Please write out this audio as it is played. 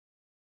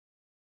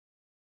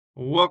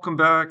Welcome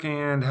back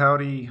and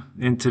howdy.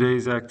 In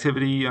today's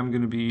activity, I'm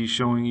going to be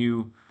showing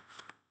you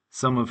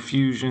some of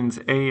Fusion's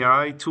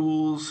AI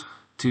tools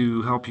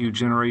to help you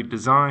generate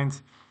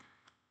designs.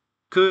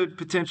 Could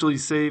potentially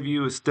save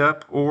you a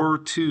step or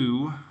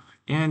two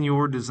in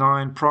your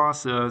design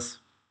process.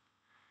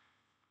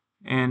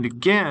 And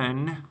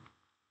again,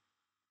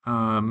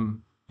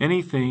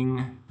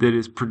 anything that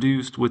is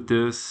produced with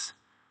this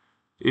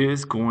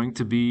is going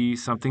to be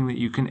something that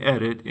you can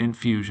edit in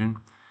Fusion.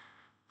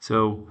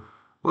 So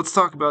let's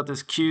talk about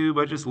this cube.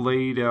 I just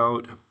laid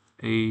out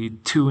a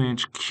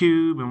 2-inch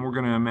cube, and we're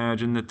going to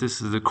imagine that this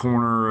is the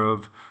corner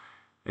of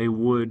a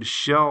wood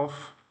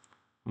shelf.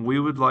 We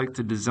would like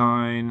to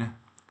design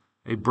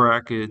a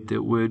bracket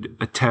that would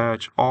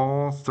attach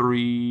all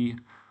three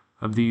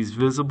of these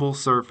visible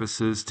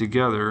surfaces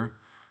together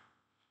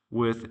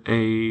with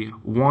a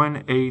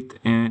 1/8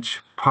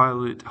 inch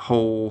pilot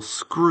hole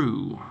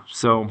screw.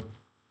 So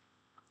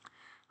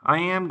I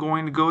am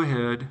going to go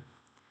ahead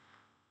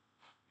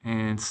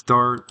and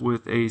start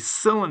with a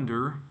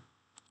cylinder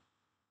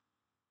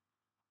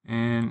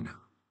and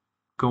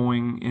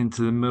going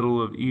into the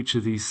middle of each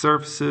of these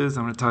surfaces.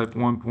 I'm going to type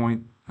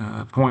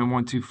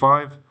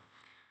 0.125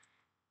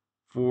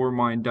 for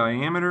my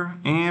diameter,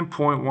 and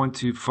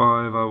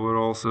 0.125 I would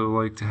also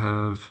like to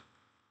have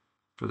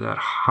for that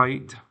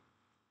height.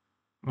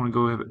 I want to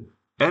go ahead and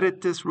edit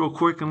this real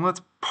quick, and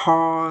let's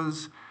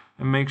pause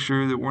and make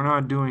sure that we're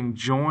not doing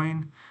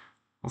join.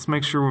 Let's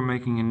make sure we're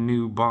making a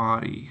new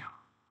body.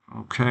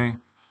 Okay.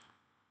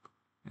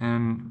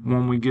 And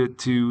when we get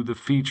to the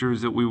features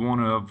that we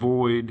want to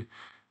avoid,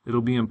 it'll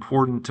be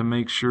important to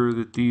make sure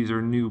that these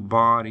are new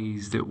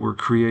bodies that we're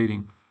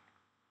creating.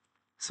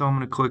 So I'm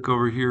going to click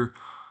over here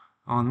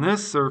on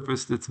this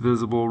surface that's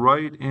visible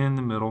right in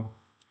the middle.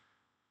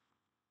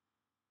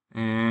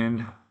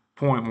 And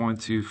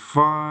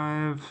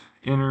 0.125,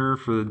 enter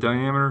for the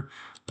diameter.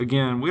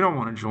 Again, we don't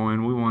want to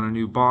join, we want a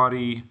new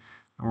body.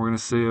 And we're going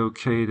to say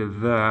OK to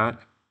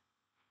that.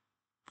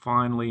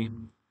 Finally,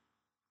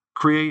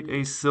 create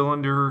a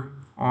cylinder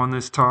on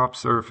this top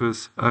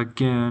surface.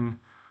 Again,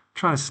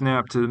 trying to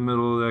snap to the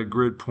middle of that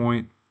grid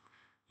point.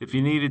 If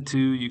you needed to,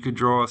 you could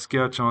draw a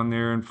sketch on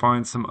there and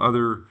find some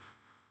other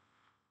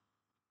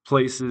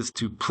places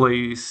to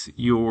place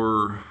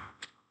your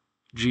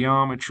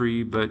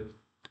geometry, but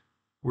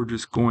we're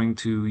just going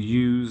to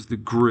use the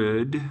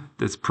grid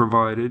that's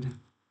provided.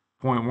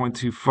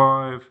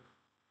 0.125,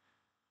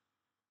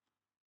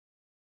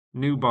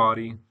 new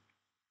body,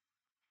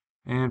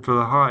 and for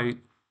the height,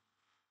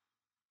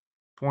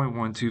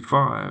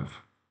 0.125.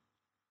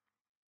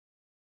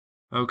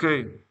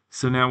 Okay,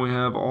 so now we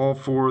have all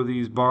four of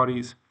these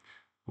bodies.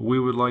 We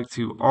would like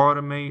to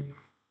automate,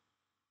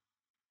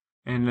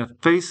 and the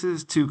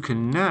faces to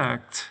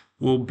connect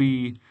will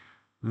be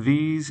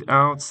these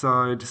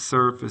outside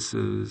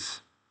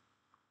surfaces,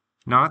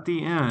 not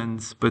the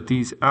ends, but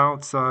these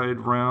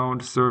outside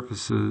round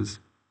surfaces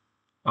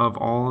of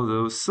all of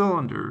those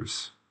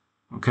cylinders.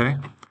 Okay,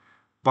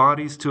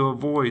 bodies to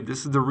avoid.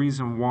 This is the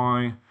reason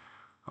why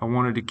I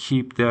wanted to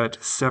keep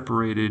that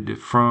separated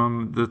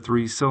from the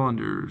three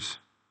cylinders.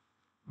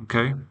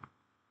 Okay,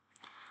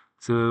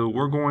 so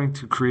we're going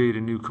to create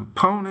a new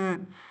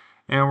component,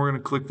 and we're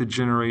going to click the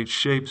Generate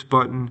Shapes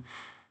button.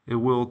 It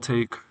will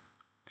take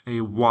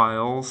a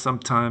while,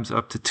 sometimes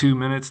up to 2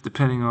 minutes,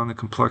 depending on the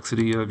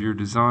complexity of your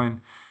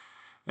design.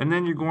 And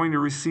then you're going to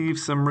receive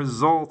some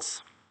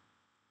results.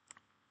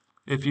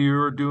 If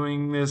you're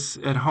doing this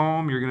at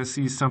home, you're going to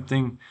see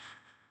something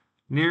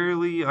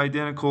nearly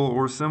identical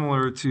or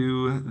similar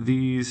to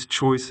these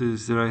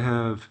choices that I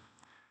have.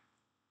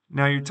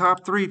 Now, your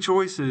top three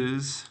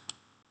choices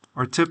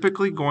are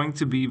typically going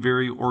to be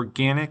very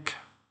organic,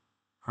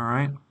 all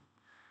right?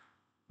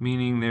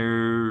 Meaning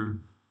they're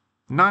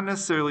not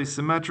necessarily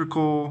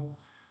symmetrical,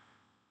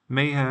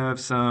 may have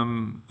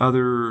some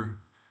other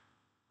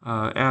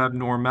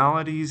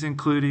abnormalities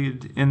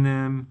included in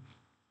them.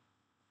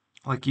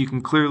 Like you can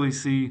clearly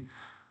see,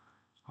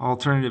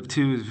 alternative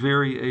 2 is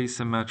very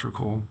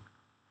asymmetrical,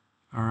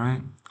 all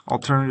right?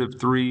 Alternative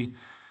 3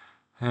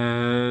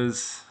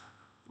 has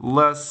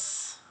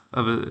less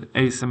of an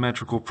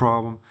asymmetrical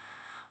problem.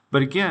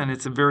 But again,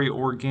 it's a very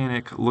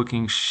organic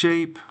looking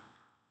shape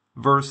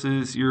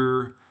versus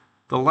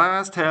the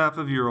last half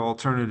of your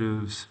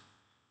alternatives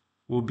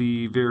will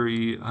be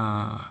very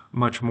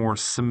much more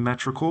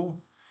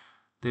symmetrical.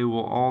 They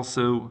will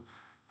also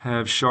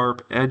have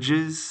sharp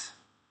edges.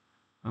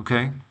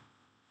 Okay.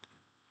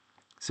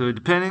 So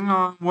depending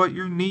on what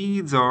your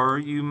needs are,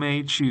 you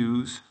may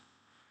choose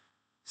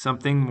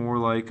something more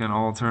like an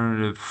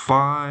alternative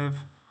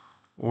 5,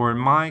 or in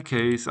my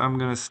case, I'm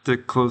going to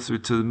stick closer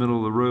to the middle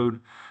of the road,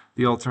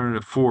 the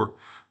alternative 4.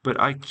 But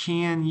I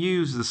can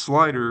use the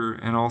slider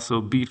and also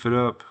beef it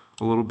up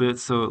a little bit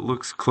so it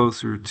looks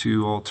closer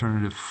to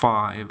alternative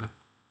 5.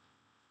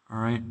 All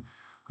right.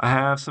 I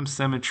have some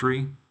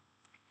symmetry.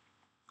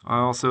 I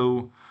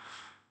also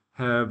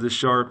have the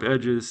sharp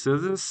edges. So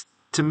this,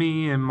 to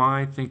me, in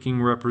my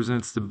thinking,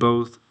 represents the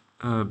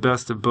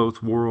best of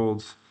both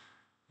worlds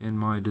in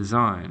my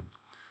design.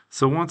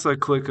 So once I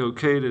click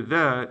OK to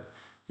that,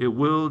 it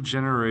will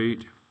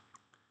generate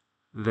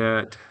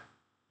that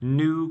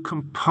new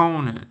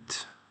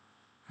component,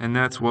 and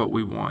that's what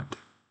we want.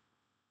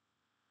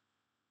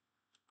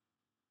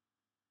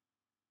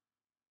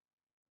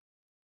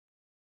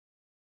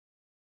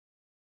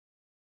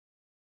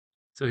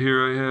 So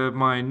here I have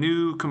my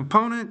new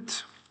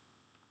component,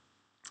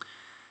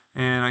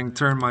 and I can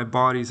turn my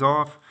bodies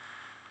off,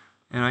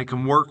 and I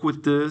can work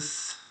with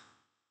this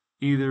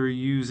either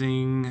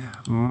using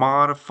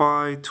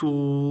modify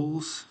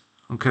tools,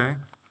 okay?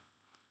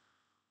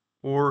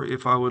 Or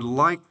if I would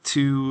like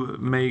to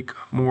make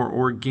more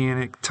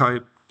organic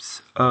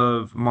types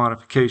of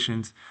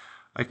modifications,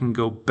 I can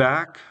go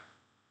back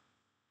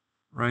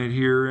right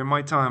here in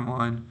my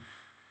timeline,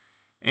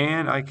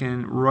 and I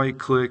can right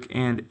click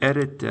and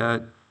edit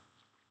that.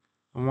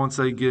 And once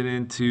I get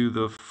into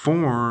the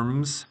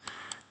forms,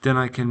 then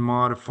I can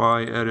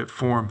modify edit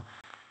form.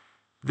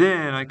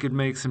 Then I could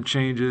make some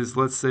changes.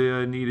 Let's say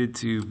I needed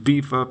to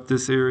beef up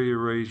this area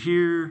right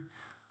here.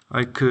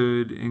 I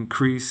could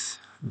increase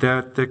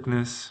that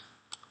thickness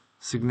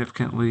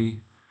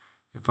significantly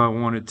if I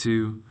wanted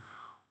to,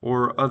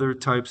 or other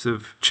types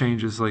of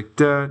changes like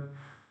that.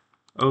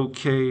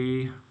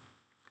 OK,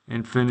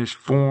 and finish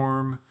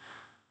form.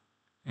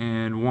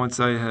 And once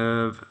I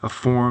have a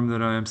form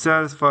that I am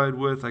satisfied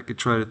with, I could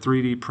try to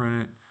 3D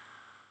print it,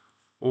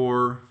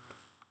 or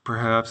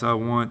perhaps I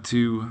want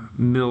to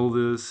mill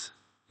this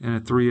in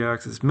a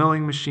 3-axis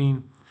milling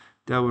machine.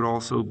 That would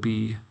also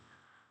be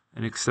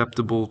an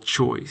acceptable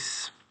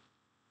choice.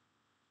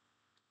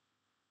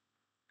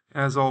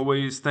 As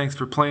always, thanks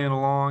for playing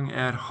along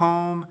at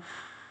home.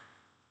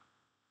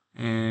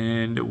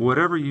 And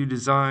whatever you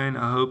design,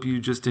 I hope you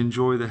just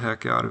enjoy the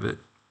heck out of it.